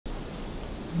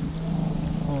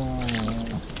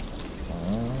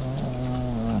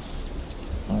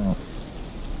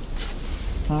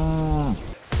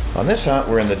On this hunt,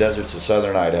 we're in the deserts of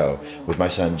southern Idaho with my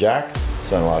son Jack,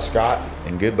 son-in-law Scott,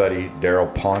 and good buddy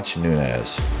Daryl Ponch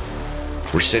Nunez.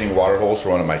 We're sitting water holes for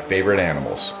one of my favorite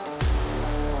animals,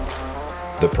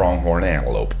 the pronghorn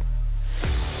antelope.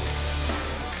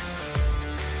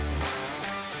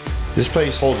 This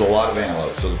place holds a lot of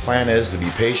antelope, so the plan is to be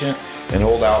patient and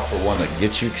hold out for one that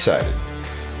gets you excited.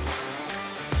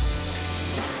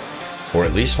 Or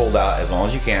at least hold out as long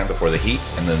as you can before the heat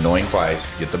and the annoying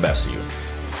flies get the best of you.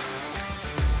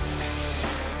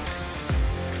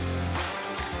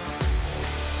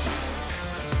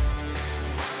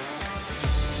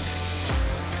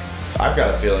 I've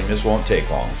got a feeling this won't take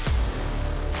long.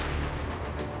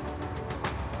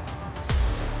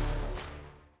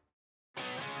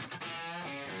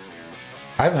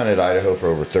 I've hunted Idaho for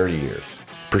over 30 years,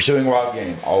 pursuing wild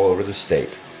game all over the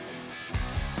state.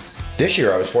 This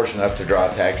year I was fortunate enough to draw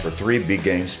tags for 3 big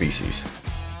game species: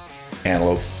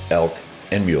 antelope, elk,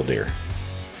 and mule deer.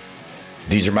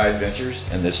 These are my adventures,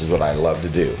 and this is what I love to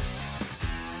do.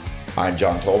 I'm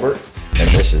John Tolbert, and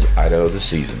this is Idaho the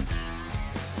Season.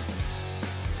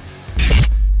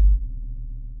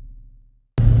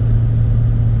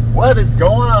 What is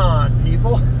going on,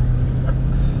 people?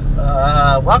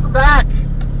 Welcome back.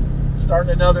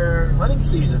 Starting another hunting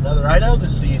season, another Idaho the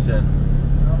Season.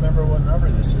 I don't remember what number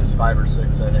this is, 5 or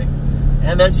 6, I think.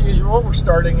 And as usual, we're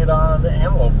starting it on the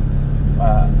antelope.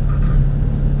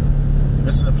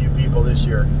 Missing a few people this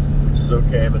year, which is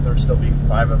okay, but there'll still be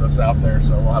 5 of us out there,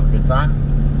 so we'll have a good time.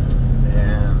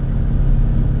 And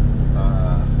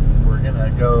we're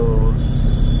gonna go.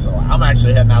 So I'm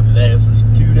actually heading out today. This is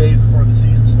 2 days before the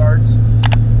season starts. We're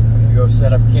gonna go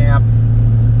set up camp.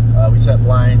 We set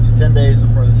blinds 10 days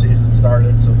before the season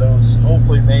started, so those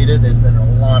hopefully made it. There's been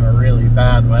a lot of really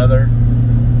bad weather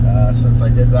since I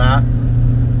did that,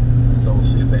 so we'll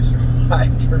see if they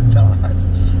survived or not.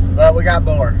 But we got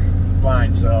more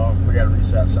blinds, so if we got to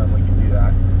reset some, we can do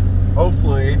that.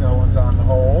 Hopefully no one's on the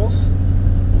holes.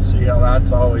 We'll see how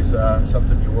that's always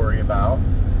something you worry about.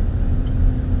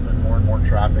 Been more and more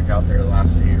traffic out there the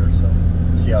last few years, so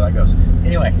we'll see how that goes.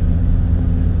 Anyway,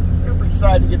 super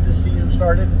excited to get this season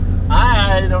started.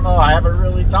 I don't know, I haven't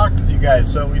really talked with you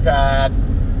guys. So we've had,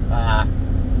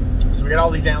 so we got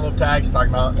all these antelope tags talking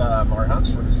about more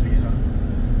hunts for the season.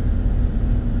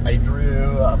 I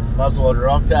drew a muzzleloader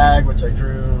elk tag, which I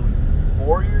drew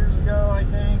 4 years ago, I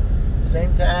think.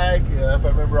 Same tag. If I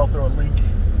remember, I'll throw a link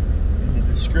in the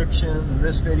description of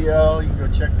this video. You can go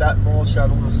check that bull.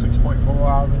 Shot a little 6-point bull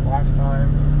out of it last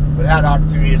time, but had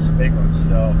opportunity to some big ones.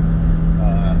 So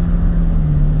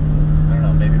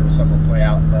maybe it was something to play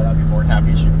out, but I'd be more than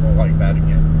happy to shoot a bull like that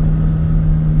again.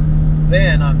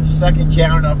 Then on the second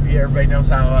channel, I don't know if everybody knows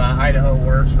how Idaho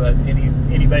works, but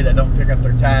anybody that don't pick up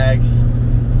their tags,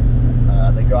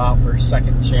 they go out for a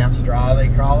second chance draw, they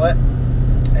call it.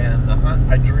 And the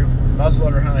hunt I drew from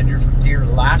muzzleloader hunt I drew from deer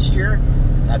last year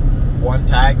had 1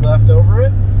 tag left over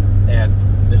it, and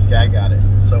this guy got it.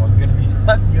 So I'm going to be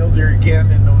hunting mule deer again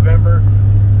in November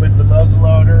with the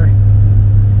muzzleloader.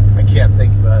 I can't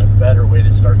think of a better way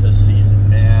to start this season,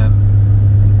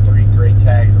 man. 3 great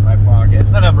tags in my pocket.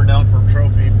 None of them are known for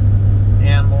trophy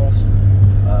animals,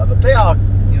 but they all,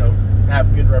 you know,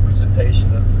 have good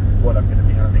representation of what I'm going to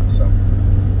be hunting. So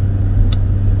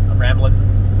I'm rambling.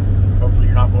 Hopefully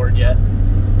you're not bored yet.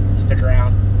 Stick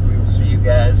around. We will see you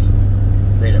guys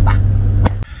later. Bye.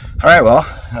 All right, well,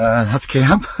 that's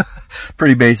camp.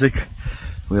 Pretty basic.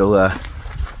 We'll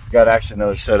got actually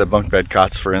another set of bunk bed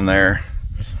cots for in there.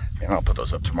 And I'll put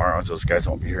those up tomorrow. Those guys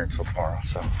won't be here until tomorrow.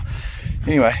 So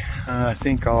anyway, I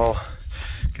think I'll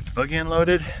get the buggy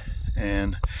unloaded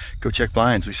and go check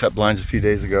blinds. We set blinds a few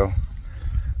days ago,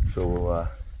 so we'll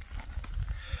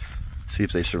see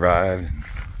if they survived.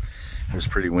 It was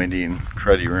pretty windy and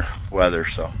cruddy weather,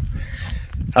 so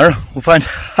I don't know. We'll find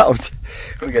out.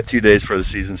 We got 2 days before the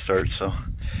season starts. So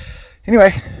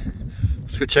anyway,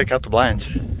 let's go check out the blinds.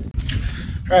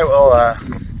 All right, well,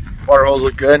 water holes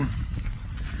look good.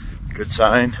 Good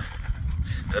sign.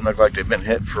 Doesn't look like they've been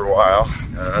hit for a while.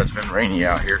 It's been rainy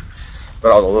out here,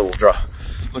 but all the little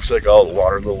looks like all the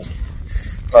water, little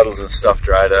puddles and stuff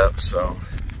dried up, so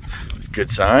good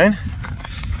sign.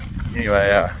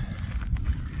 Anyway,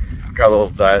 got a little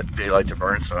daylight to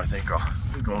burn, so I think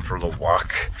I'm going for a little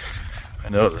walk. I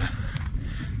know that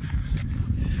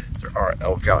there are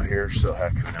elk out here, so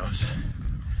heck, who knows?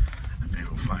 Maybe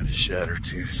we'll find a shed or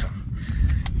two. So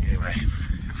anyway,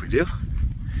 if we do,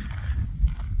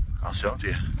 I'll show it to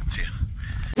you. See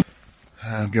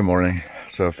ya. Good morning.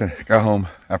 So got home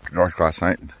after dark last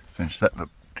night and finished setting up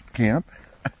camp.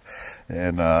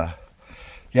 And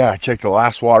yeah, I checked the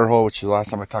last water hole, which is the last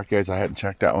time I talked to you guys. I hadn't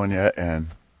checked that one yet, and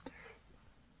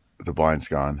the blind's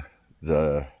gone.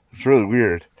 It's really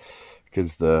weird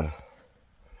because the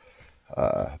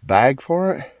bag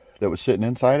for it that was sitting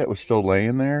inside it was still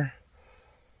laying there,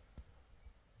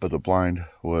 but the blind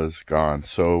was gone.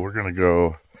 So we're gonna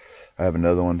go, I have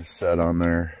another one set on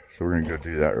there, so we're gonna go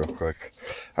do that real quick.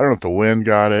 I don't know if the wind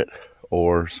got it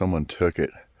or someone took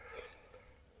it.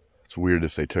 It's weird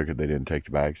if they took it, they didn't take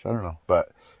the bags. I don't know,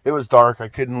 but it was dark. I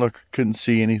couldn't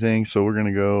see anything. So we're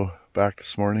gonna go back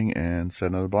this morning and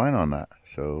set another blind on that.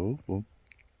 So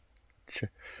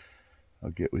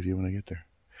I'll get with you when I get there.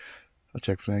 I'll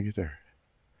check when I get there.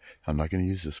 I'm not gonna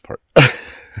use this part.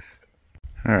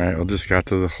 All right, well, just got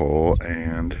to the hole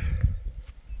and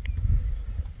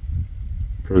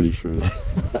pretty sure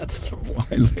that's the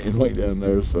blind laying way down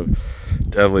there. So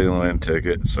definitely the wind took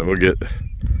it. So we'll get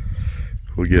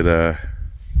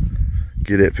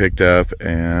it picked up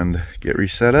and get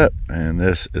reset up, and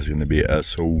this is going to be a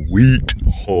sweet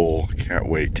hole. Can't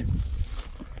wait.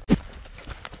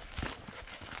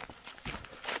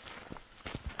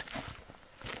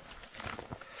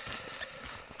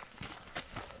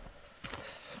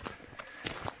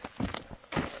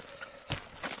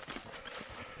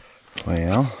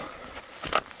 Well,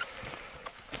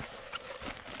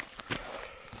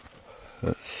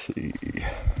 let's see.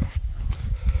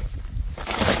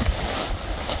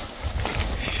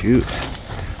 Shoot,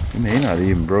 we may not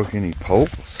even broke any poles.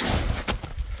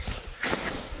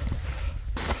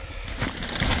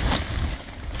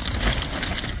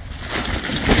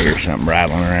 Here's something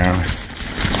rattling around.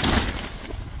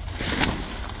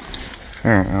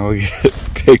 Alright, I'll get it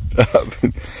picked up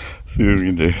and see what we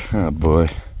can do. Oh boy.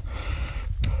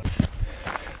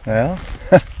 Well,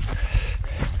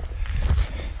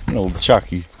 an old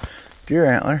chalky deer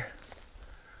antler.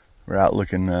 We're out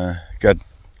looking good. Let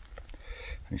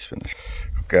me spin this.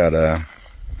 Got a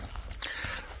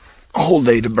whole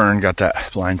day to burn. Got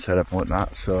that blind set up and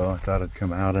whatnot, so I thought I'd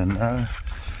come out and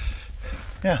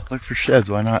yeah, look for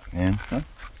sheds. Why not, man? Huh?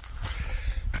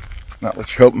 Not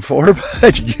what you're hoping for,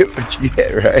 but you get what you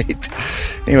get, right?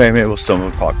 Anyway, maybe we'll stumble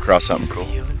across something cool.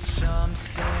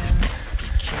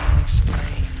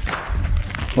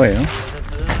 Well,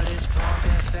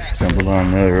 stumbled on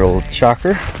another old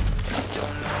chocker.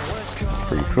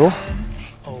 Pretty cool.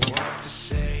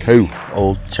 2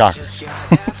 old chockers.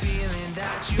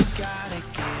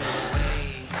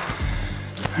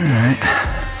 Alright.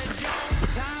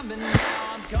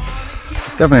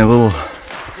 It's definitely a little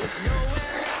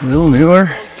newer.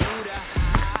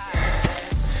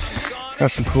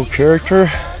 Got some cool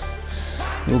character.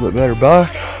 A little bit better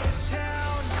buck.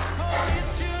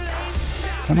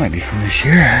 That might be from this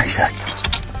year, actually. I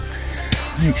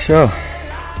think so. I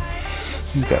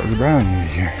think that was a brownie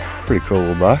this year. Pretty cool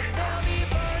little buck.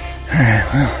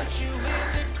 Alright, well,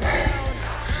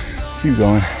 keep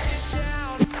going.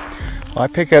 Well, I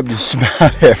pick up just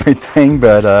about everything,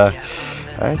 but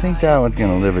I think that one's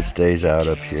gonna live its days out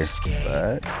up here.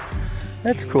 But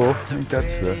that's cool. I think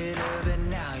that's the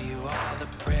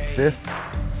 5th.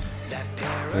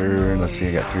 Third, let's see,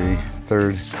 I got 3,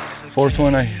 3rd, 4th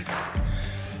one I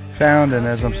found, and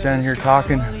as I'm standing here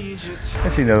talking, I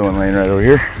see another one laying right over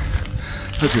here.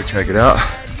 Let's go check it out.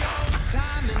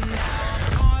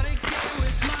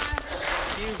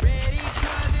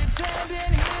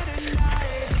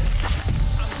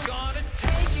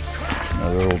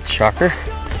 Another old chocker.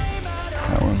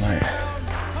 That one might,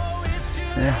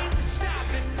 yeah,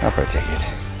 I'll probably take it.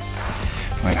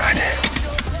 Why not?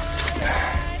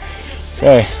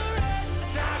 Okay,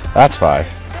 that's 5.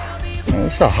 Well,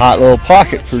 it's a hot little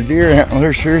pocket for deer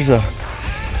antlers. Here's a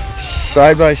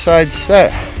side-by-side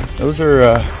set. Those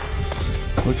are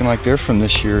looking like they're from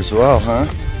this year as well, huh?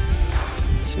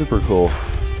 Super cool.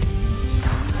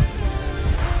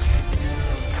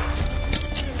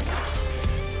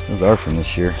 Those are from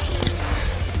this year.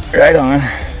 Right on.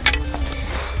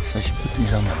 So I should put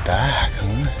these on the back,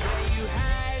 huh?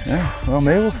 Yeah, well,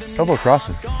 maybe we'll stumble across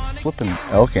a flipping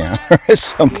elk antler at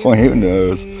some point, who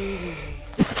knows?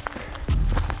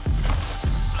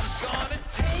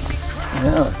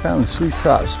 Yeah, I found a sweet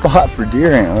spot for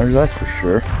deer antlers, that's for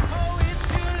sure.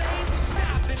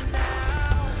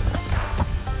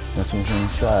 Nothing same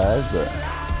size, but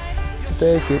I'll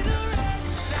take it. I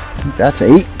think that's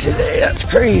 8 today, that's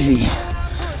crazy.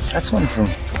 That's one from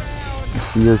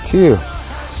this year too,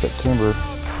 September.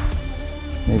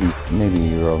 Maybe a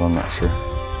year old, I'm not sure.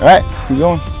 Alright, keep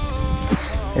going.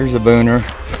 There's a booner.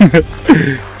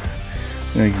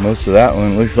 I think most of that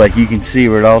one looks like you can see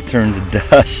where it all turned to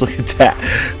dust. Look at that.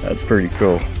 That's pretty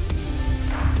cool.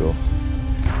 Cool.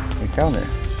 down there?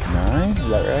 9, is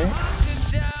that right?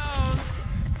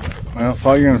 Well, if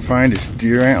all you're gonna find is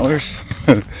deer antlers,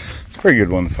 it's a pretty good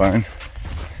one to find.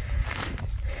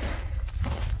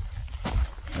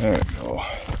 There we go.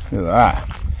 Look at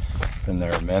that. Been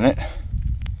there a minute.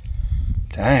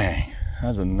 Dang,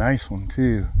 that's a nice one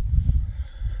too.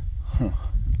 Huh.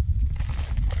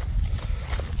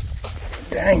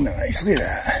 Dang nice, look at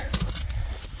that.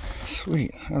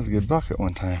 Sweet, that was a good buck at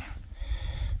one time.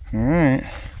 Alright.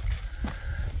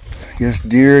 I guess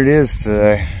deer it is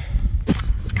today.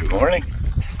 Good morning.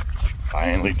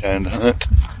 Finally time to hunt.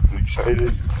 I'm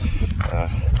excited.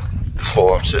 This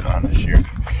hole I'm sitting on this year,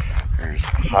 there's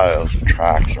piles of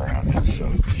tracks around it, so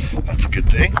that's a good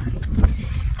thing.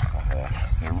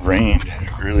 It rained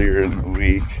earlier in the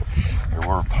week. There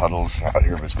were puddles out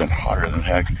here, but it's been hotter than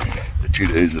heck. The 2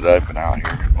 days that I've been out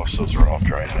here, most of those are all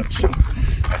dried up, so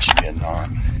that should be a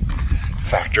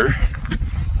non-factor.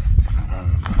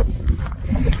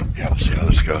 Yeah, we'll see how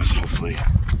this goes. Hopefully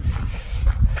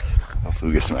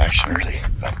we get some action early.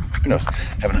 But who knows?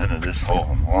 Haven't hunted this hole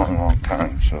in a long, long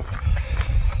time, so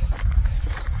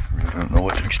really don't know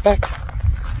what to expect.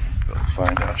 But we'll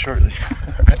find out shortly.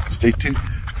 All right, stay tuned.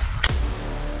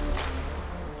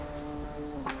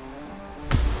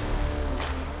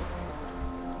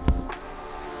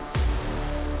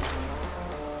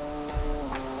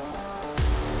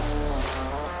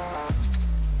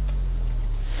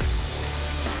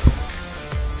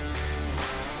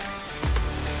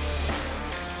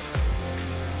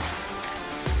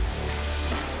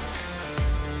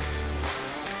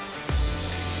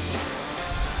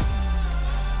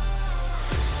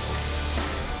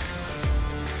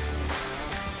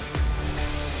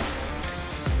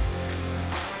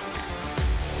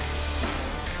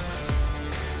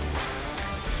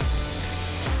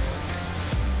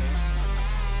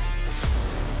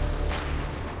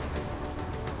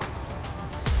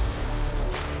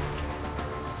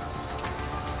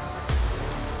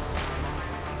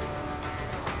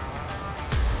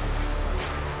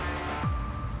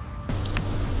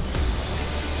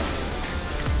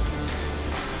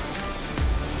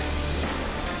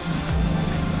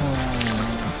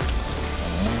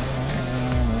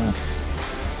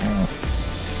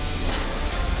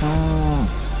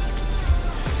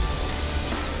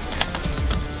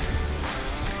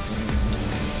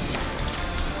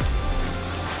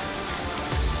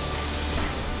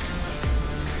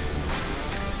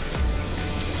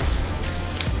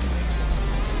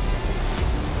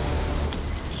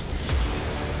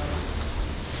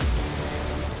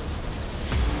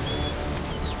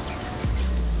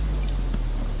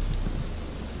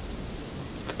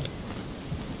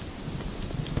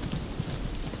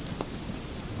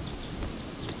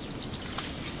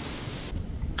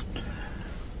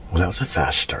 Well, that was a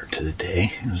fast start to the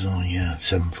day. It was only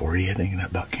 7:40, I think,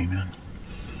 that buck came in.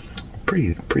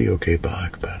 Pretty okay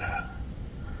buck, but I'm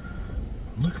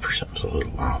looking for something with a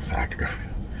little wow factor.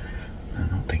 I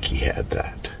don't think he had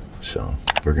that, so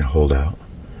we're gonna hold out.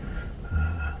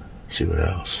 See what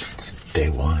else. It's day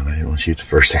one. I didn't want to shoot the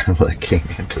first animal that came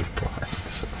into the blind.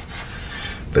 So.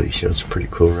 But he showed some pretty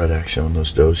cool red action when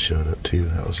those does showed up too.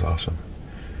 That was awesome.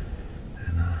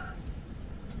 And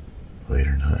later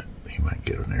in the hunt, he might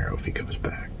get an arrow if he comes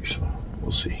back. So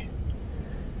we'll see.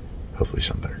 Hopefully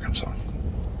something better comes on.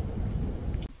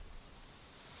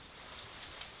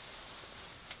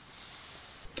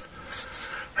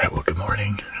 Alright, well, good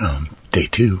morning. Day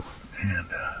 2. And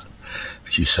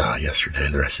as you saw yesterday,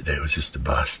 the rest of the day was just a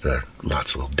bust.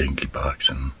 Lots of little dinky bucks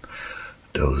and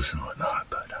does and whatnot.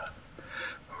 But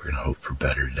we're going to hope for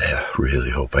better today. I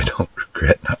really hope I don't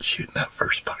regret not shooting that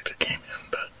first buck that came in.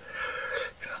 But,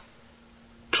 you know,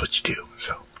 it's what you do.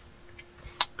 So,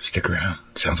 stick around.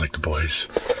 Sounds like the boys.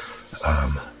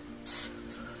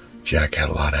 Jack had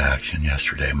a lot of action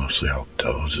yesterday. Mostly all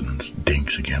does and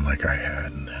dinks again like I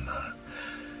had. And then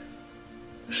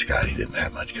Scotty didn't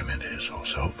have much come into his hole.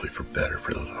 So hopefully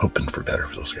hoping for better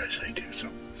for those guys they do. So,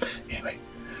 anyway,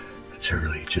 it's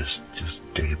early. Just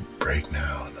day break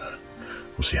now. And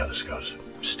we'll see how this goes.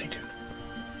 Stay tuned.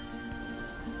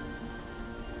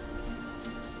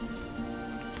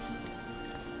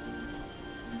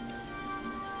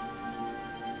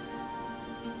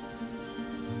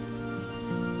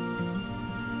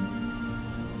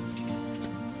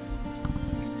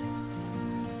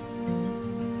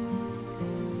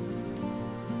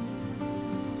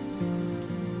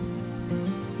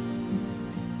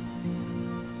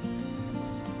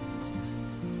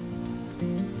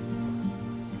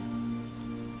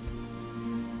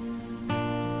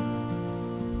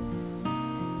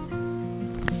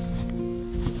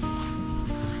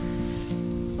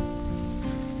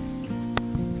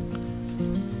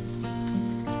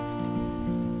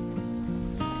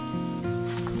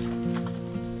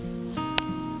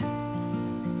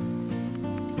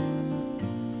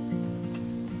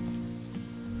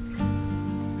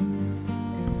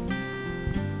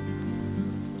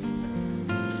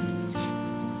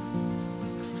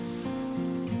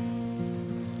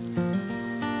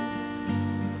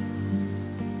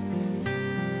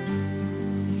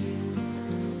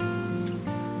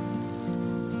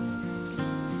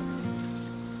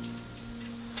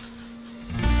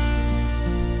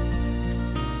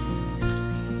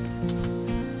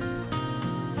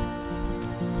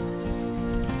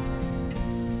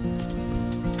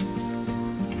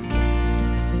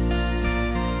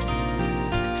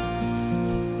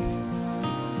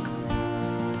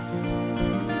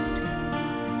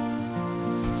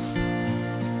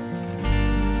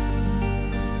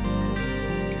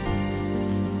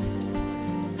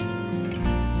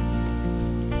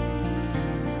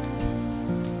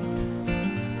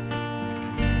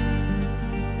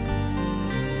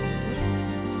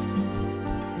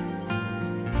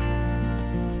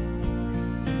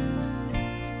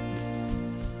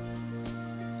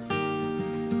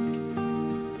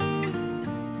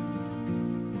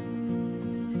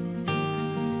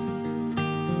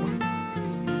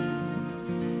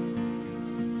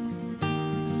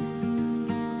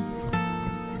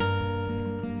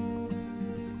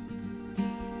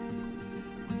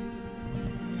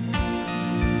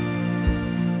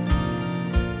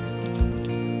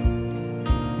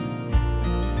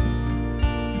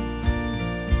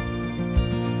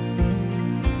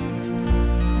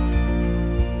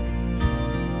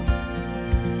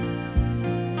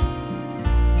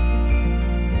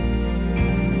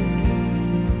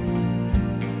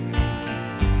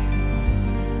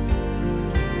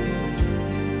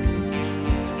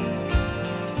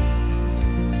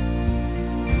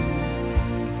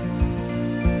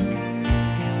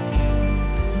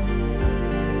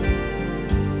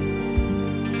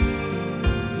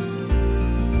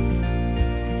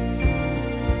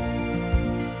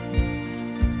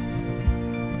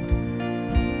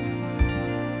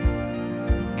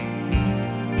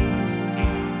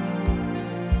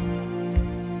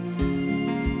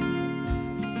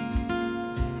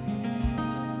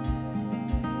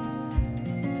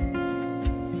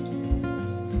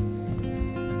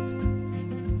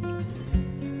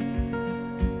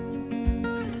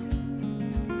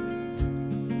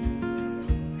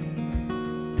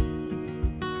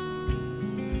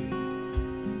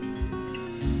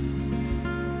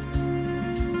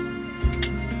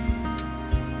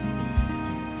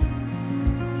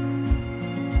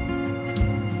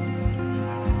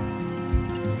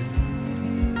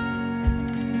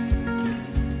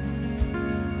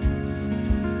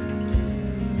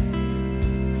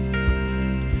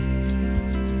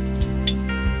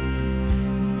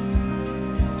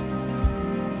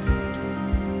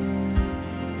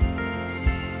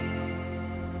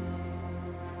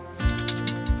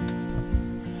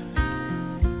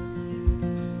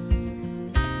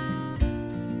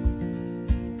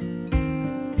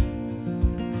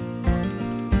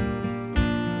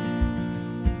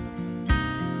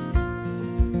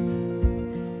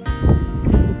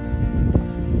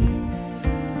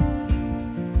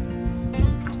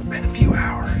 been a few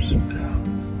hours, but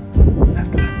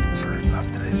after the first buck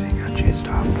that I see got chased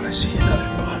off, but I see another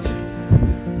buck.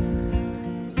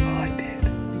 All I did,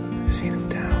 I seen him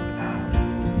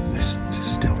down. This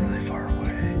is still really far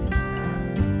away,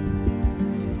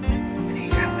 and he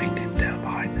kind of like dipped down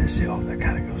behind this hill that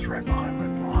kind of goes right behind my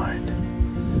blind.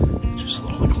 It's just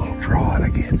like a little draw, and I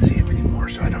can't see him anymore,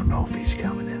 so I don't know if he's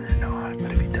coming in or not.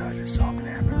 But if he does, it's all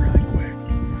gonna happen really quick.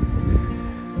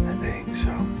 I think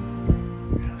so.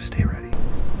 You know, stay ready.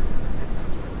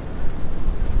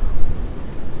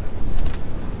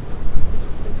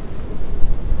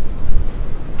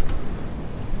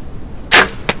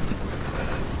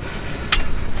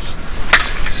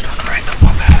 Stuck right in the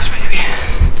bump house, baby.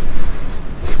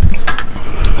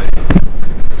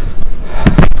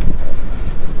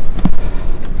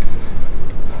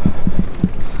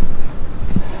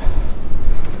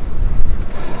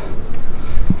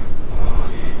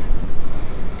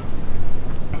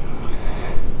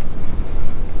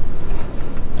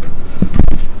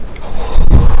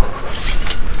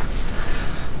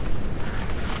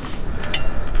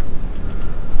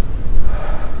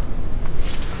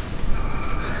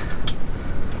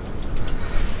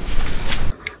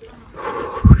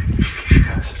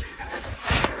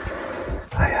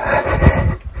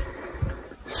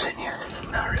 Sitting here,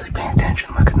 not really paying attention,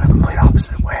 looking the complete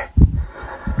opposite way.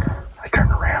 I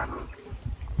turned around,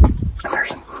 and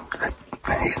there's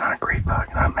and he's not a great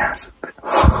buck, not massive, but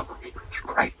he was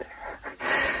right there.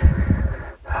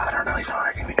 I don't know, he's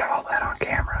not even got all that on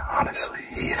camera, honestly.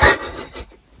 He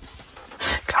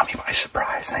got me by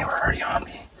surprise, and they were already on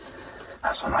me. I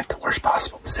was in like the worst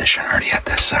possible position. I already had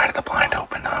this side of the blind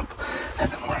open up,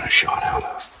 and then when I shot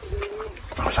out,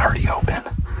 I was already open.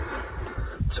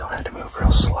 So I had to move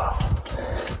real slow.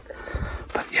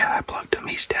 But yeah, I plugged him.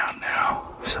 He's down now.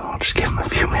 So I'll just give him a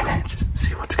few minutes and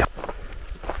see what's going on.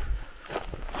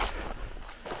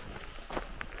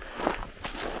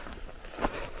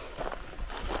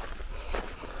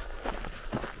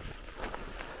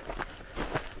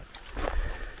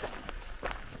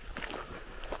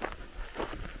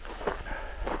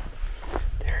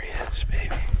 There he is,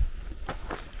 baby.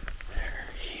 There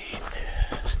he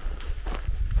is.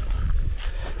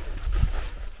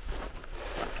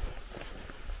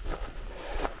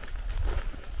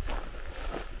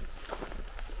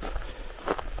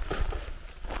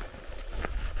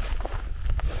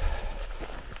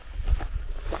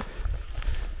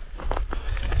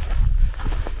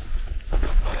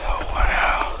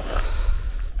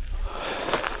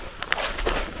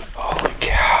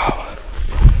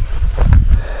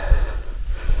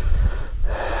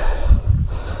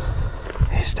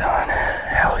 He's done.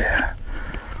 Hell yeah.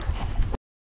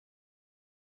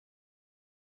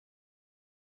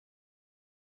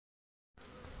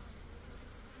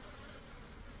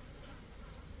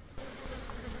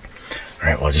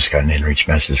 Alright, well, I just got an in-reach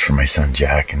message from my son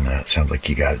Jack, and it sounds like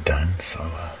he got it done, so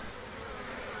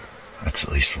that's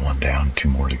at least one down, 2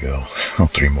 more to go. Well,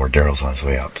 3 more. Daryl's on his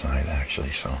way out tonight, actually,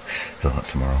 so he'll hunt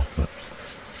tomorrow, but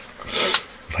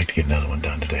I'd like to get another one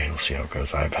done today. We'll see how it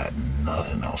goes. I've had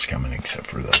nothing else coming except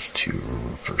for those 2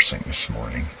 first thing this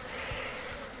morning.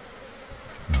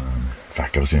 In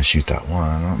fact, I was going to shoot that one.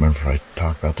 I don't remember if I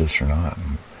talked about this or not.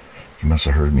 And he must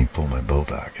have heard me pull my bow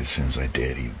back. As soon as I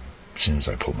did, as soon as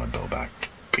I pulled my bow back,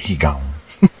 he gone.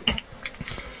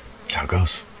 How it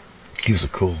goes. He was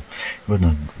he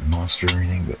wasn't a monster or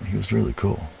anything, but he was really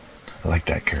cool. I like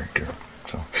that character.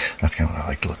 So that's kind of what I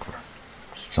like to look for.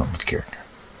 Something with character.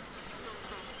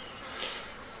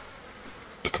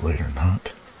 But the later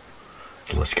not,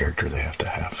 the less character they have to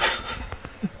have.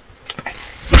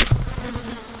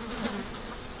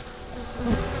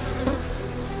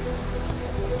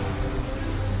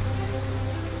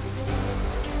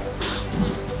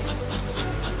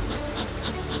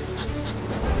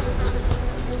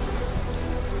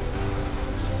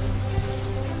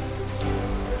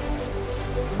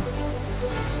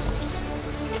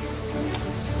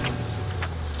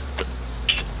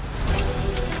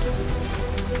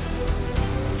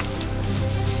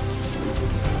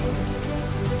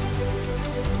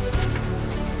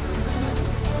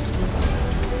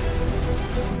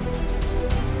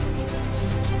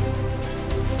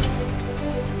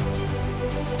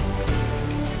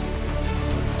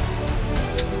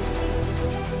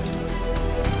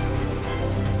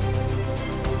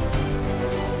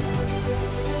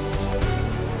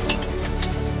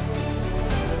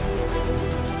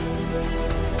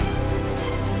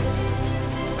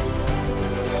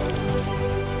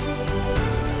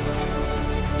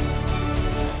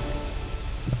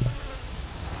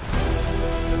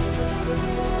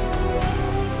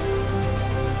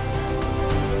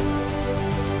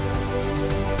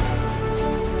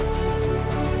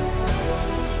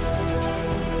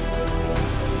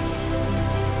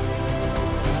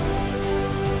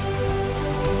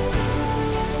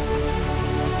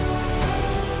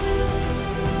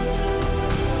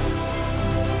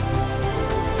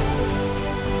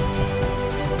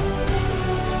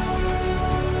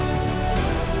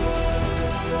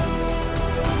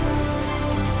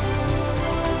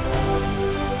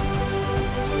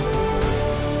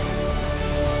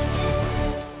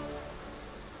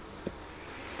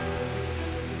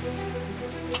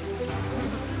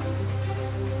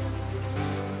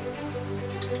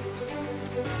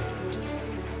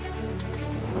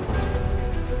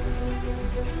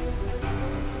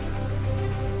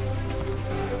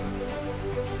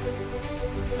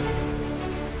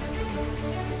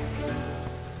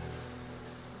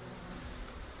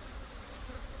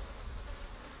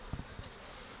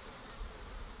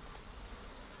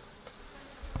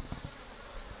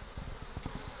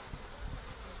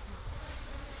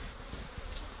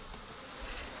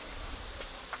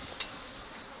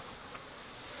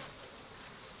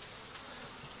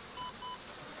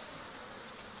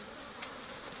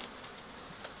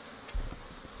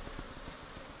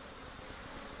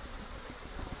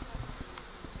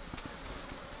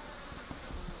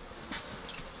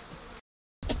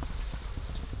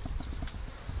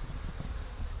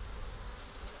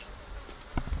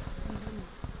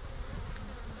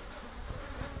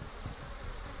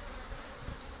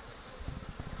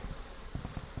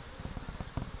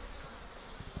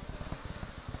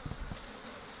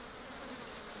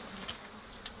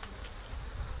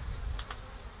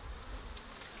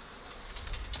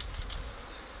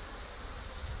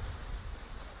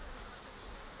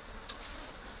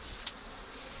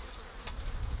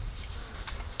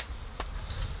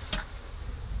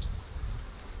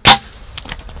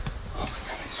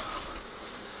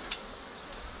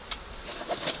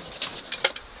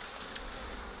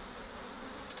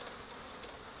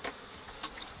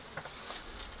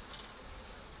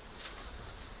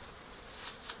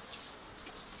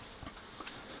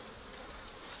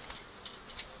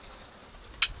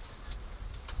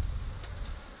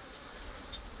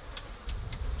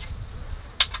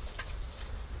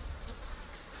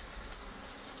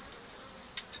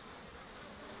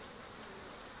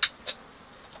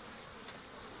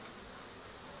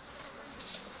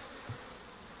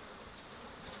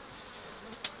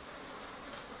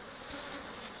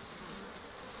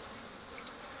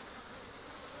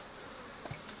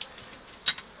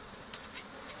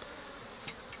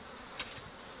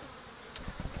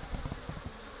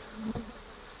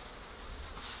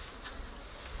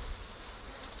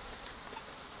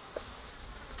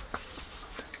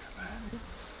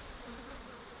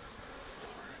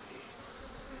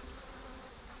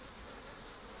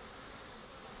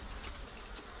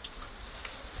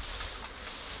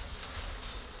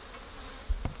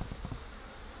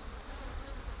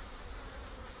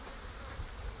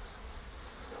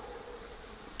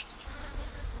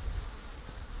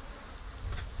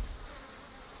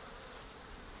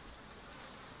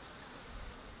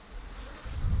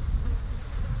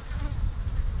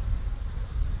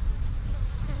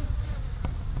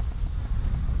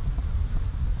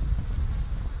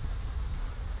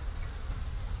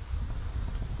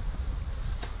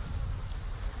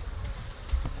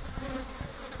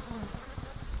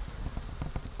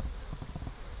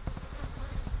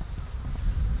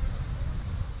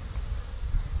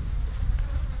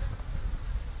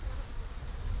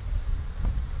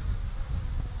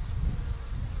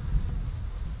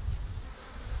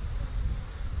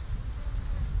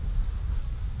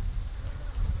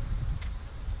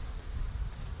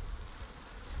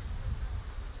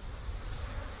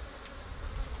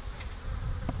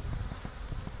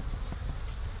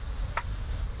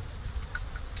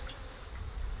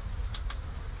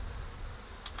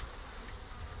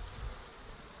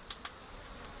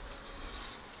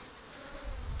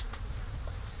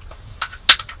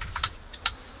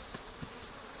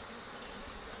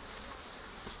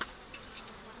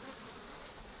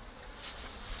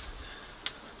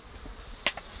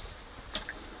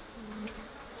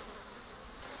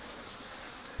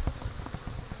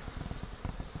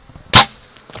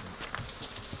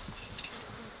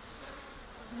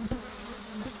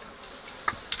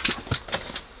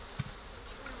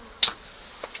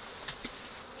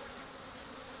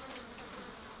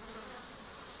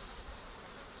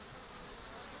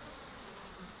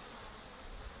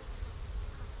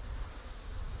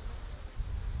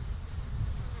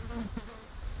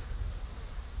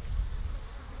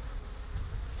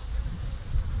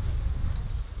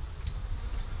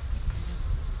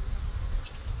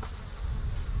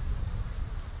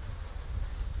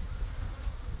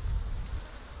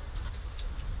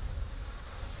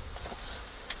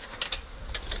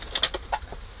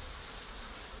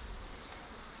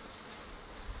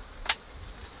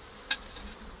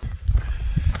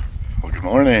 Well, good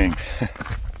morning.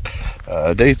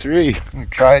 Day 3. I'm gonna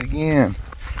try it again.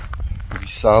 You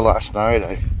saw last night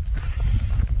I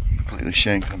completely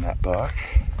shanked on that buck,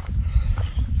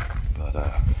 but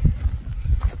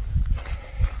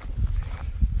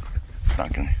it's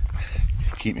not gonna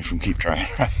keep me from keep trying,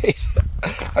 right?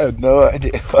 I have no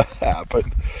idea what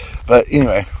happened, but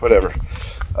anyway, whatever.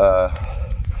 A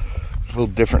little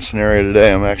different scenario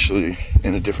today. I'm actually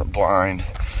in a different blind.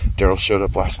 Daryl showed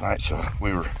up last night, so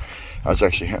I was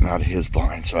actually hunting out of his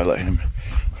blind, so I let him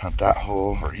hunt that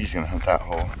hole, or he's gonna hunt that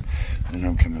hole, and then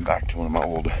I'm coming back to one of my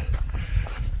old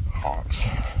haunts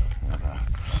and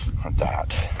hunt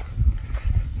that.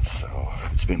 So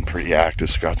it's been pretty active.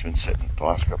 Scott's been sitting the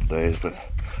last couple days, but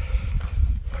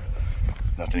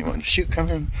nothing he wanted to shoot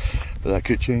coming, but that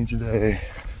could change today.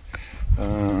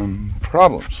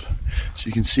 Problems. So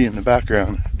you can see in the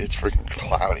background, it's freaking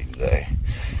cloudy today.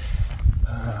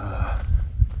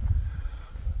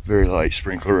 Very light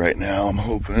sprinkle right now. I'm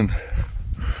hoping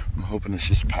this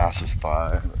just passes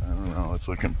by. I don't know. It's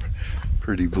looking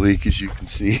pretty bleak, as you can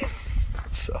see.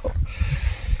 So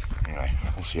anyway,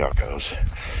 we'll see how it goes.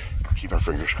 Keep our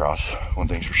fingers crossed. One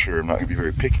thing's for sure, I'm not gonna be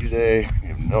very picky today. I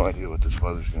have no idea what this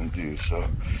weather's gonna do, so I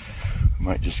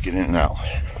might just get in and out.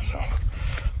 So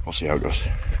we'll see how it goes.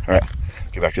 All right,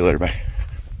 get back to you later. Bye.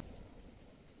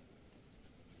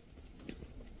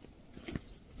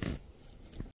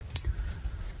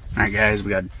 Alright guys, we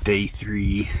got day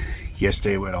 3.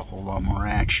 Yesterday we had a whole lot more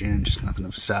action, just nothing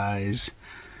of size.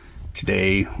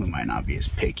 Today we might not be as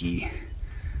picky.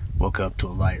 Woke up to a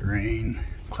light rain,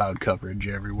 cloud coverage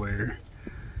everywhere.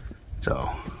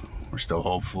 So we're still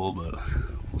hopeful, but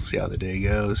we'll see how the day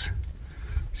goes.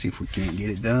 See if we can't get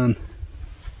it done.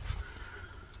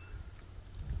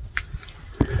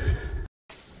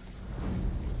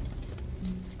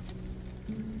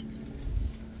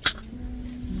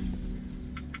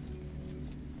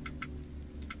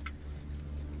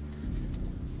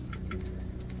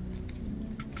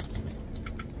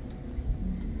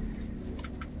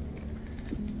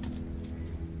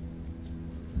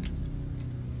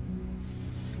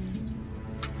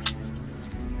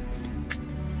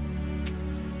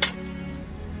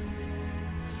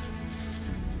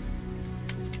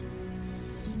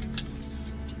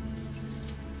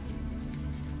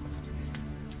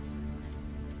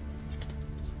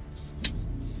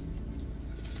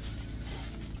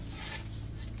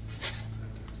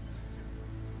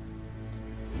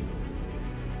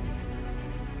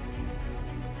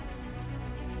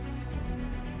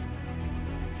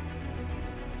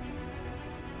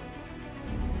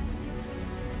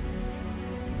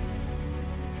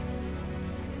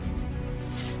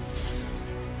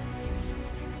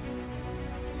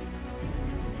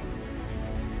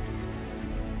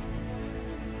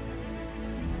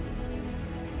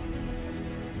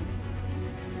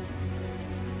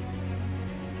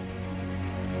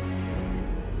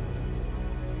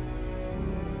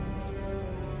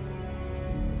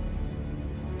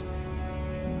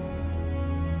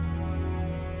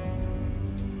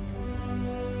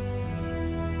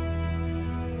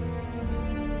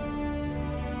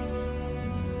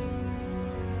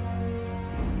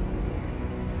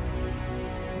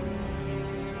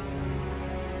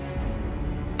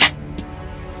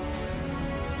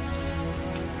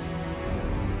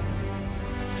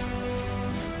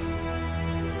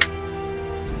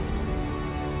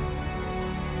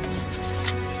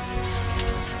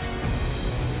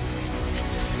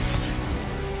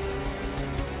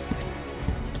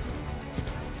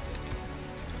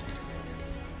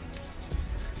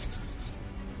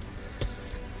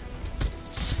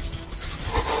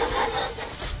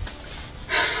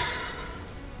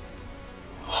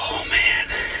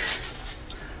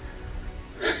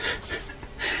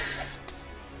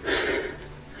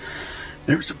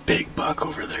 There's a big buck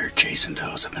over there chasing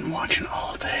does. I've been watching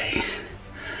all day.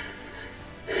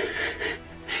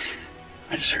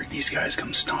 I just heard these guys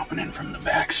come stomping in from the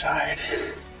backside.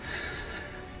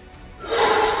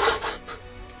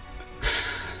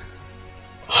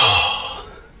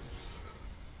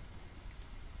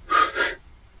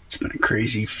 It's been a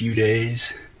crazy few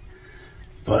days,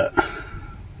 but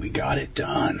we got it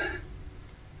done.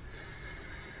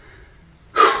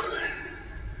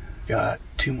 Got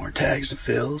 2 more tags to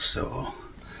fill, so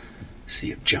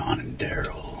see if John and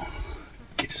Daryl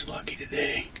get us lucky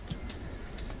today.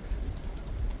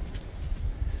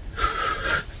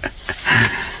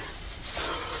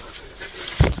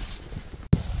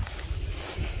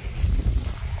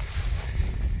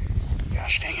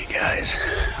 Gosh dang it, guys.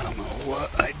 I don't know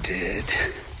what I did,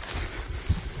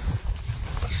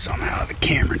 but somehow the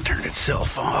camera turned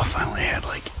itself off. I only had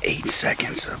like 8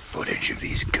 seconds of footage of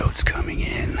these goats coming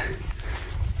in.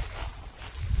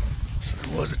 So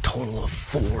there was a total of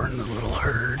 4 in the little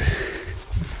herd.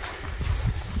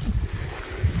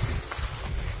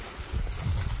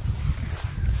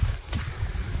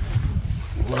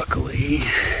 Luckily,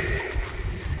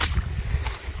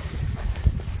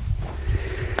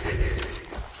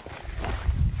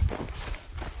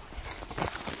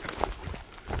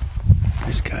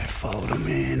 this guy followed him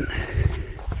in.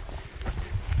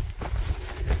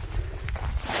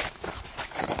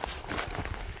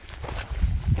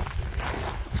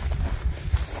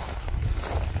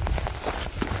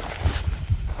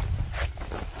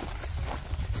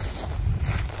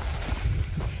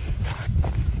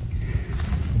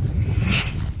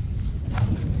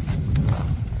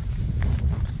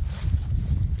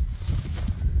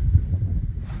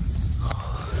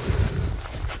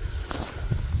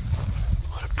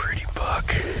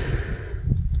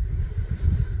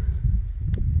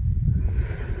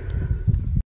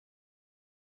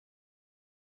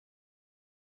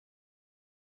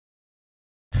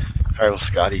 All right, well,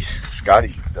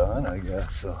 Scotty's done, I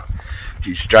guess. So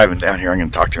he's driving down here. I'm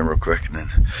going to talk to him real quick, and then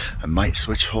I might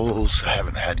switch holes. I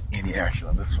haven't had any action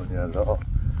on this one yet at all.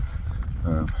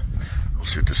 We'll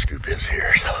see what the scoop is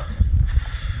here. So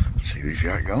let's see what he's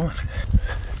got going.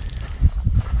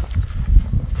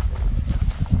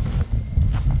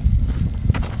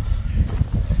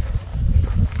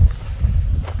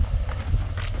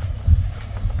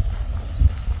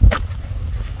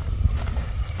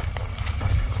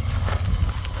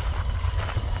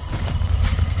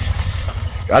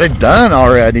 Got it done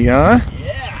already, huh?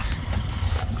 Yeah.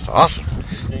 That's awesome.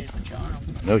 Today's the charm.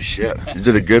 No shit. Is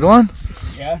it a good one?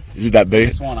 Yeah. Is it that big?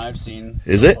 This one I've seen.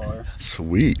 Is so it? far.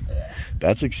 Sweet. Yeah.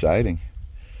 That's exciting.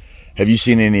 Have you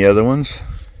seen any other ones?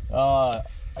 I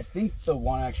think the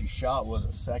one I actually shot was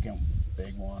a second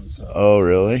big one. So Oh,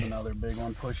 really? there's another big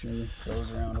one pushing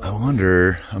those around. I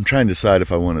wonder. I'm trying to decide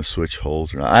if I want to switch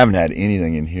holes or not. I haven't had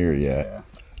anything in here yet. Yeah.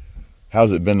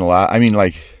 How's it been the last? I mean,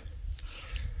 like,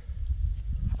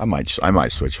 I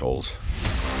might switch holes.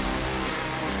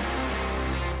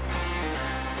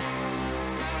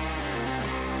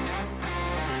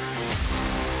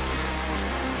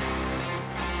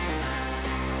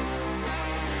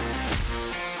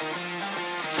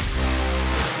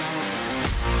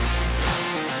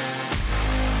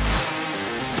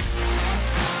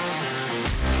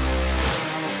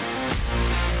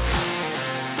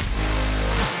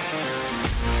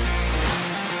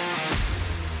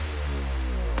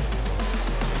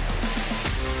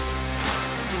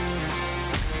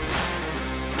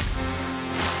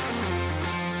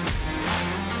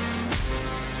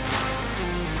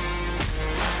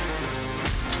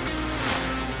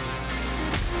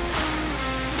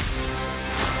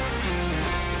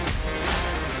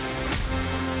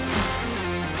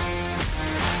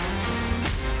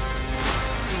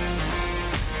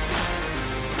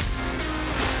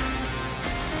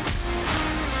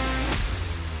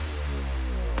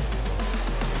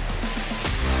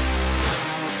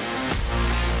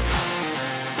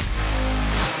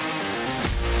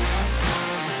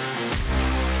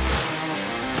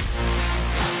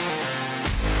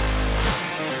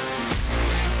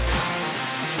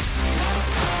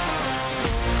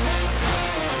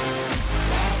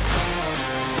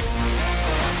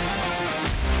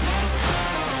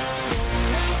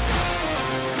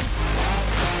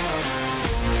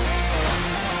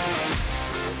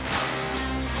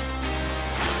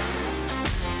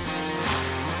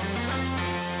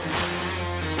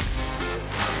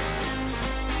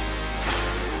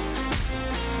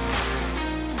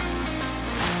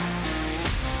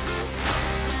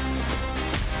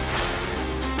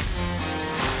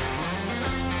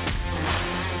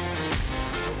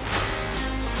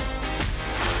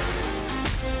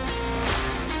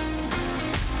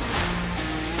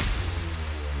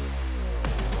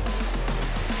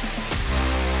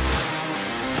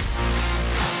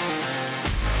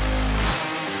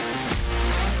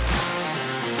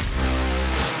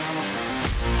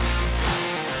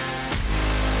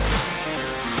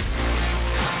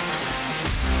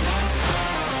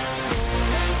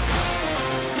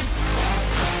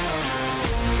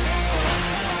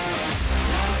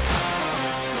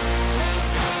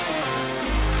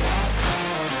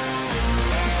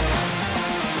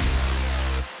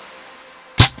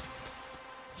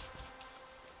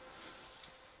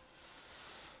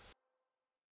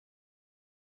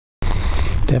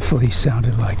 Definitely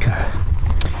sounded like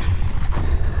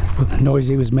with the noise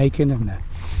he was making and the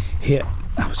hit,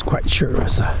 I was quite sure it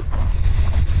was a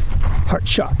heart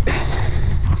shot.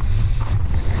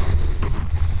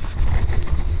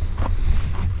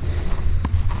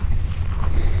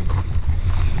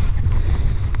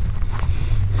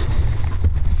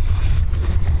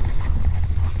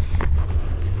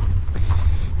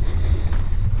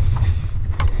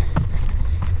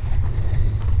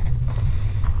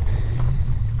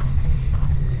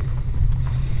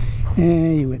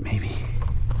 You went maybe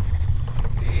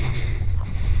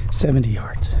 70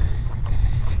 yards.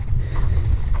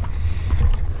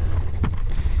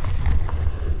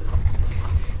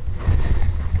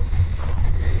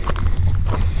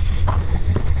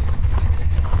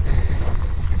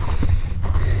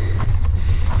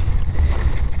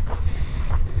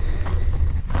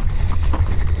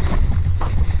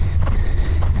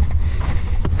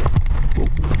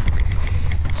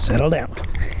 Settle down.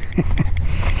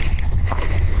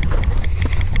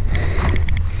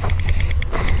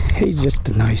 He's just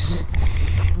a nice,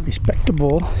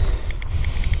 respectable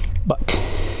buck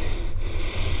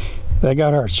that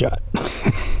got our shot.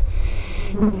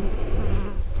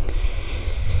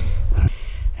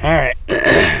 All right,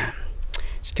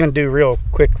 just gonna do a real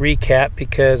quick recap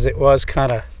because it was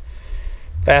kind of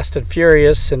fast and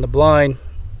furious in the blind.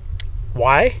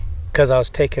 Why? Because I was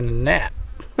taking a nap.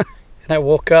 I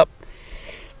woke up,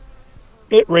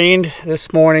 it rained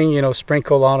this morning, you know,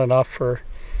 sprinkled on and off for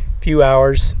a few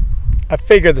hours. I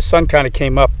figured the sun kind of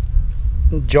came up.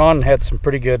 John had some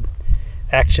pretty good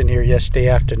action here yesterday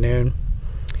afternoon,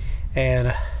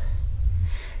 and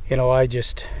you know, I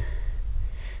just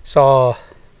saw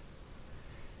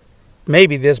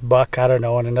maybe this buck, I don't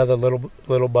know, and another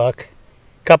little buck,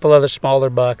 a couple other smaller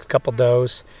bucks, a couple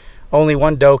does. Only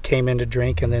one doe came in to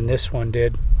drink, and then this one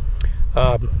did.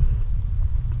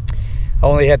 I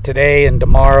only had today and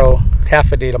tomorrow,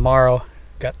 half a day tomorrow.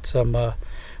 Got some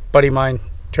buddy of mine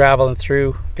traveling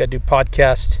through. Got to do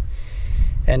podcast,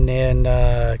 and then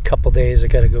a couple days I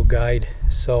got to go guide.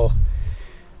 So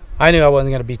I knew I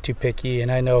wasn't going to be too picky,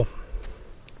 and I know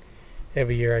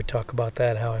every year I talk about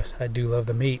that, how I do love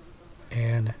the meat,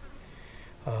 and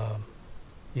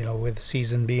you know, with the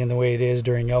season being the way it is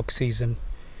during elk season,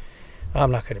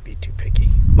 I'm not going to be too picky.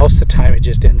 Most of the time it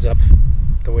just ends up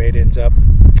the way it ends up.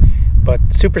 But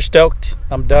super stoked.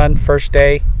 I'm done. First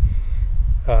day,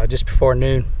 just before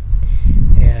noon,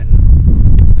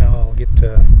 and now I'll get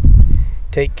to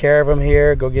take care of them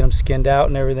here, go get them skinned out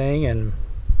and everything, and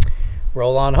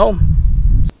roll on home.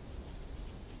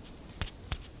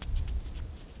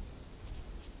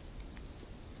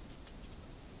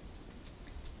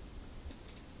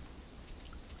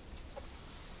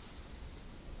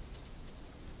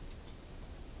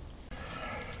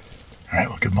 All right,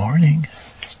 well, good morning.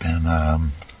 It's been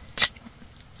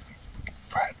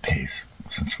 5 days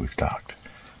since we've talked.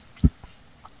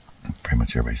 Pretty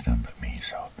much everybody's done but me,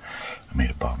 so I made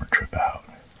a bomber trip out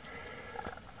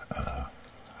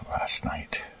last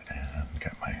night and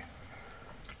got my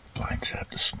blind set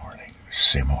this morning.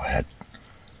 Same old head.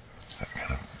 I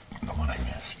got the one I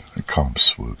missed. I call them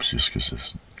swoops just because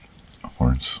his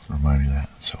horns remind me of that.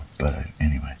 So, but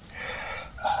anyway,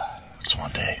 it's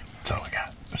one day. That's all I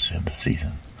got. It's the end of the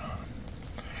season.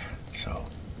 So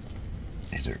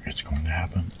either it's going to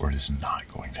happen or it is not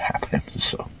going to happen.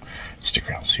 So stick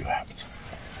around and see what happens.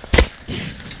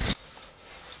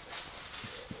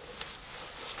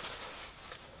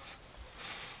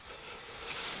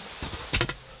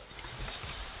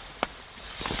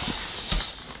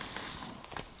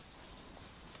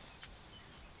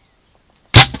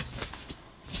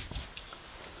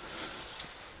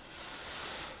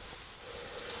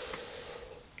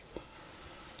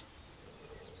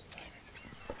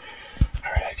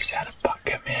 Had a buck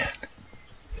come in.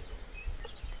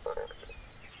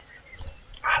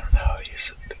 I don't know,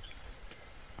 he's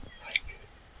like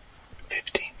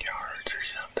 15 yards or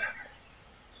something.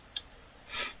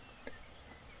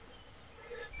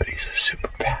 But he's a super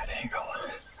bad angle.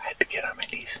 I had to get on my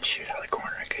knees and shoot out of the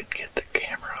corner. I couldn't get the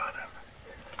camera on him.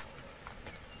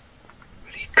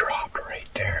 But he dropped right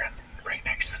there and right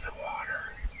next to the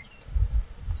water.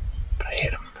 But I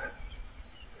hit him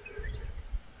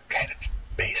kind of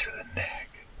base of the neck.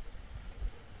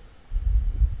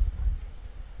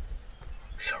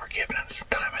 So we're giving him some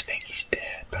time. I think he's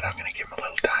dead, but I'm gonna give him a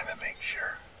little time to make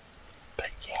sure.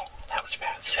 But yeah, that was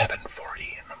fast.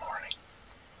 7:40 in the morning.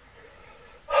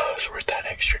 It's worth that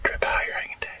extra trip higher, I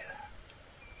can tell you that.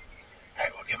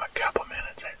 Alright, we'll give him a couple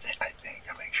minutes, I think.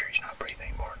 I'll make sure he's not breathing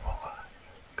anymore, and we'll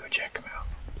go check him out.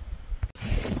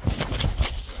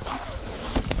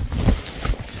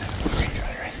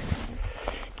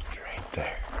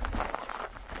 There.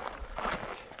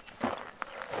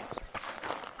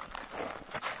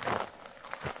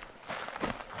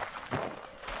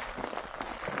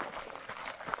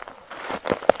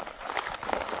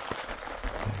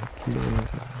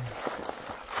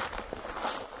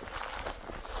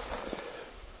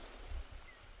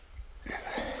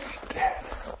 He's dead.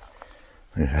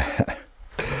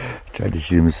 Tried to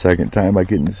shoot him a second time. I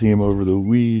couldn't see him over the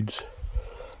weeds.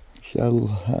 I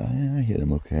hit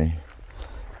him okay.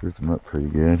 Screwed them up pretty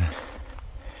good.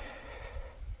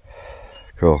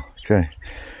 Cool. Okay.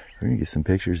 We're going to get some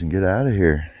pictures and get out of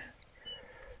here.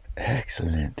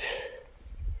 Excellent.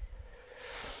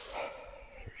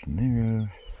 There's Nero.